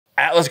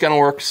Atlas Gun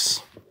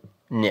Works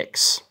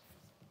Nyx.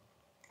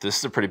 This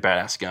is a pretty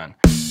badass gun.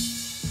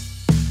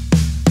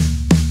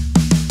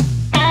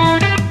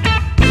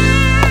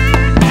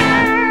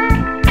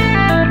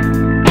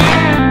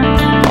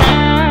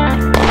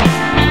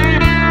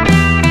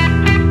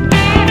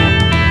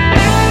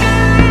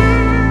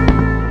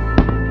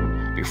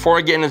 Before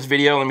I get into this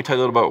video, let me tell you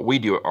a little about what we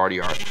do at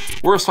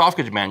RDR. We're a soft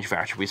goods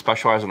manufacturer. We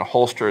specialize in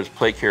holsters,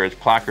 plate carriers,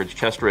 placards,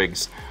 chest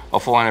rigs, a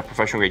full line of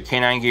professional grade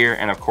canine gear,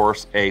 and of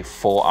course, a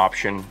full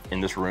option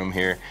in this room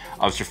here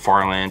of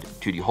Safariland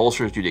duty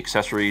holsters, duty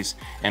accessories,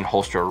 and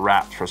holster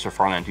wraps for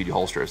Safariland duty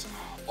holsters.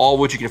 All of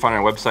which you can find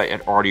on our website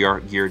at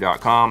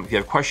rdrgear.com. If you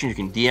have questions, you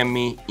can DM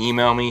me,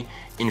 email me,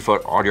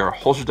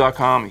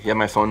 info@rdrholsters.com. If you have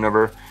my phone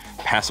number,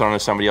 pass it on to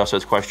somebody else who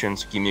has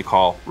questions, give me a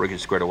call, we'll get it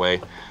squared away.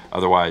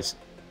 Otherwise,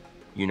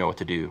 you know what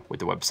to do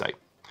with the website.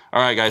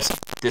 All right, guys,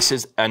 this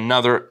is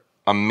another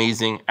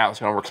amazing Atlas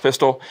Gun Works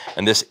pistol,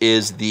 and this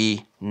is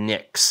the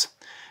Nyx.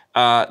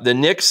 The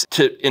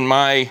Nyx, in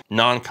my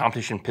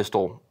non-competition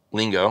pistol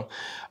lingo,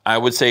 I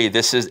would say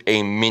this is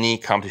a mini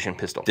competition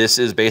pistol. This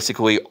is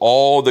basically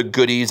all the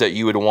goodies that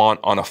you would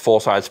want on a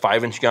full-size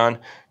 5-inch gun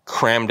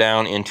crammed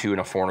down into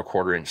a 4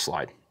 1/4 inch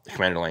slide,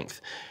 commander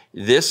length.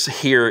 This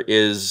here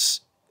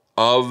is,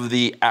 of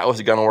the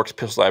Atlas Gun Works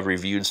pistol I've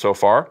reviewed so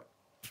far,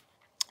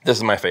 this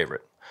is my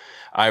favorite.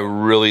 I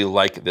really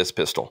like this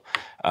pistol.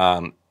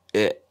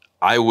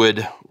 I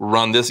would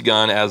run this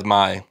gun as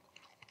my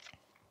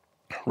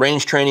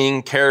range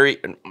training, carry,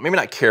 maybe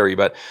not carry,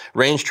 but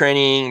range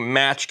training,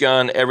 match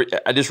gun,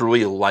 I just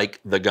really like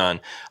the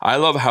gun. I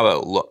love how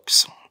it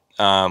looks.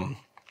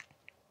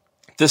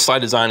 This slide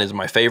design is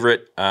my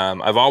favorite.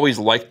 I've always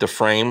liked the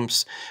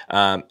frames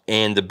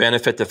and the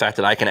benefit, the fact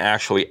that I can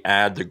actually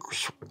add the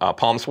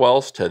palm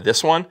swells to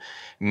this one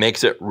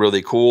makes it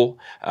really cool.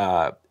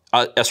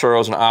 SRO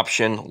is an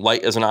option,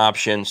 light is an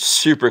option,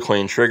 super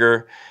clean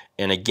trigger,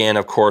 and again,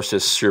 of course,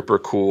 this super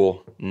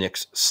cool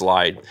Nyx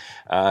slide.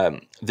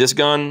 This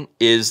gun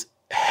is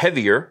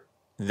heavier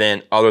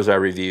than others I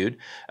reviewed.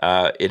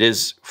 It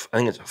is, I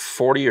think it's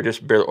 40 or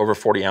just barely over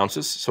 40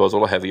 ounces, so it's a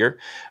little heavier.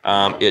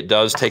 It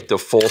does take the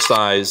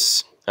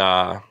full-size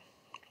MBX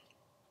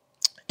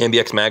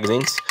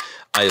magazines.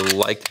 I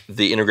like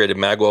the integrated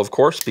magwell, of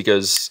course,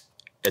 because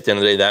at the end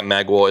of the day, that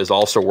magwell is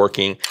also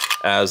working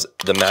as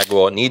the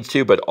magwell it needs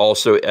to, but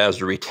also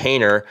as a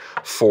retainer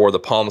for the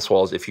palm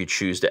swells if you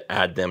choose to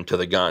add them to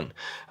the gun.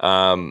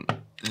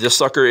 This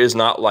sucker is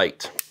not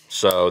light,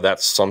 so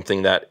that's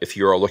something that if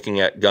you're looking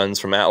at guns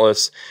from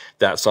Atlas,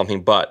 that's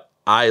something, but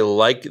I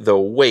like the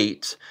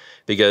weight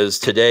because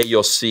today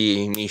you'll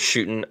see me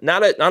shooting,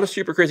 not a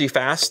super crazy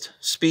fast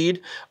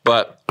speed,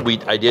 but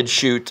I did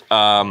shoot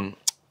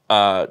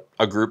a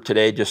group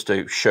today just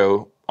to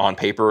show on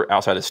paper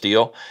outside of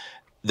steel.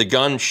 The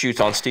gun shoots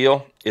on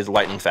steel is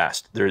lightning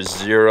fast.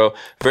 There's very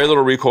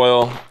little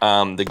recoil.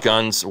 The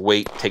gun's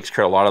weight takes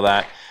care of a lot of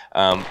that.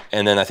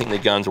 And then I think the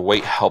gun's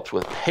weight helps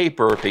with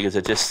paper because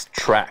it just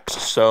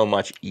tracks so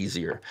much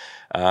easier.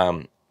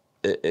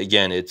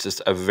 Again, it's just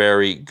a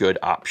very good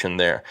option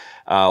there.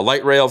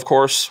 Light rail, of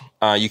course,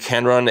 you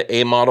can run the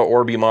A model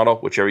or B model,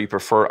 whichever you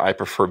prefer. I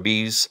prefer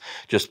Bs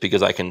just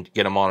because I can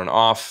get them on and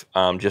off.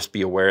 Just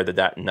be aware that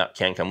that nut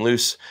can come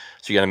loose,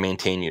 so you got to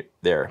maintain it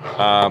there.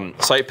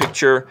 Sight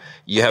picture,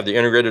 you have the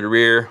integrated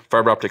rear,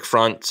 fiber optic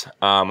front.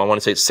 I want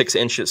to say it's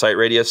 6-inch sight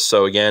radius,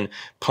 so again,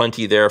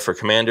 plenty there for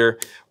commander.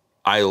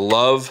 I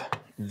love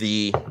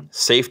the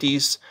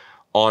safeties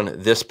on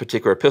this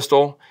particular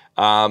pistol.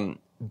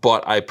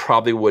 But I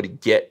probably would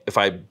get, if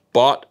I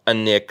bought a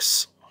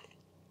Nyx,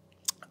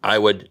 I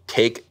would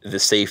take the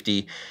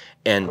safety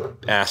and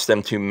ask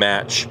them to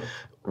match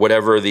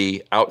whatever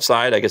the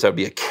outside, I guess that would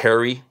be a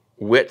carry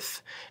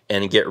width,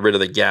 and get rid of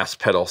the gas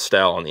pedal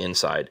style on the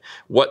inside.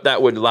 What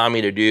that would allow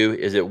me to do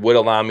is it would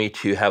allow me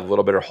to have a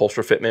little better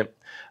holster fitment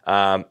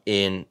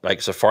in like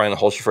Safariland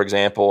holster, for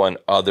example, and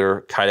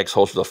other Kydex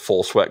holsters, a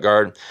full sweat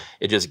guard.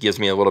 It just gives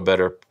me a little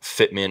better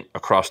fitment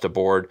across the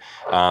board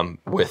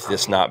with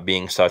this not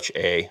being such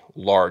a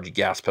large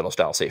gas pedal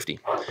style safety.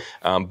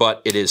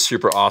 But it is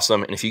super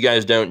awesome. And if you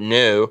guys don't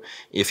know,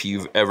 if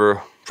you've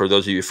ever, for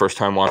those of you first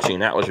time watching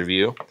an Atlas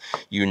review,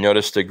 you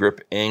notice the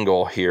grip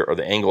angle here, or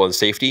the angle of the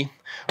safety.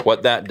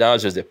 What that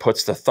does is it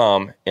puts the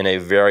thumb in a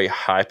very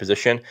high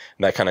position,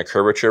 that kind of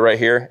curvature right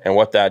here. And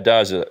what that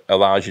does is it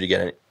allows you to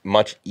get a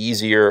much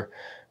easier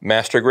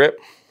master grip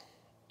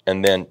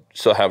and then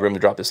still have room to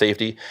drop the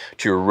safety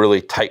to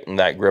really tighten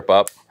that grip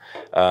up.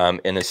 And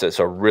it's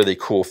a really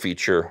cool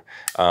feature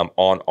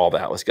on all the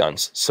Atlas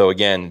guns. So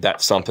again,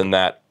 that's something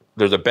that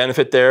there's a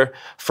benefit there.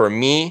 For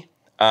me,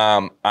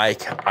 I'm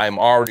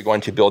already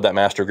going to build that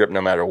master grip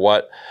no matter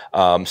what,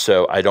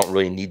 so I don't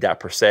really need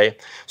that per se.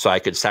 So I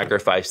could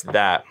sacrifice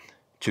that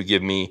to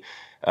give me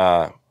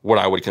what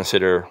I would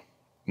consider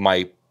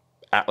my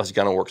Atlas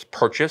Gun Works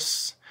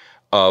purchase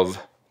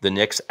of the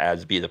Nyx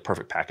as be the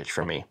perfect package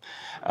for me.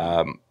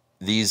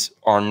 These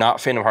are not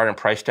Phantom Hardened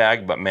price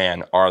tag, but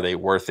man, are they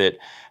worth it.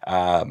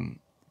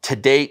 To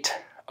date,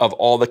 of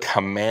all the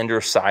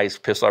commander size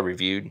pistol I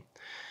reviewed,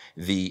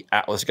 the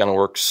Atlas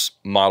Gunworks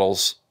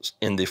models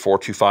in the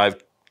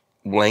 425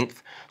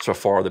 length. So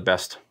far, the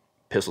best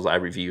pistols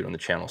I've reviewed on the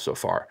channel so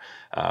far.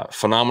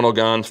 Phenomenal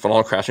guns,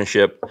 phenomenal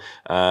craftsmanship.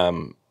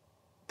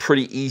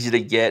 Pretty easy to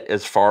get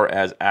as far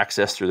as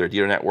access through their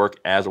dealer network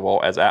as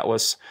well as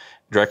Atlas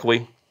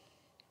directly.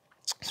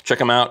 So check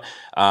them out.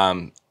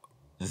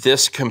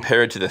 This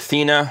compared to the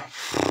Athena,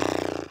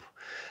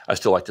 I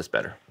still like this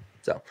better.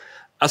 So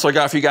that's all I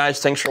got for you guys.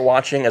 Thanks for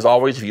watching. As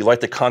always, if you like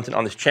the content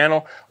on this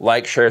channel,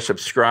 like, share,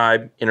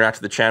 subscribe,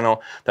 interact with the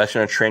channel. That's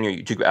going to train your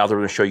YouTube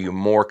algorithm to show you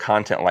more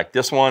content like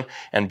this one.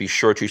 And be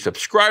sure to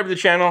subscribe to the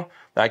channel.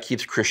 That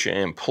keeps Christian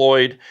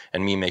employed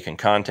and me making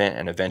content.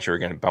 And eventually we're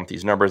going to bump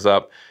these numbers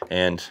up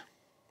and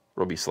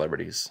we'll be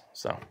celebrities.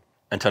 So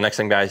until next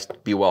time, guys,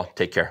 be well.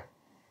 Take care.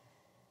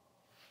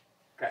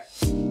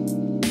 Okay.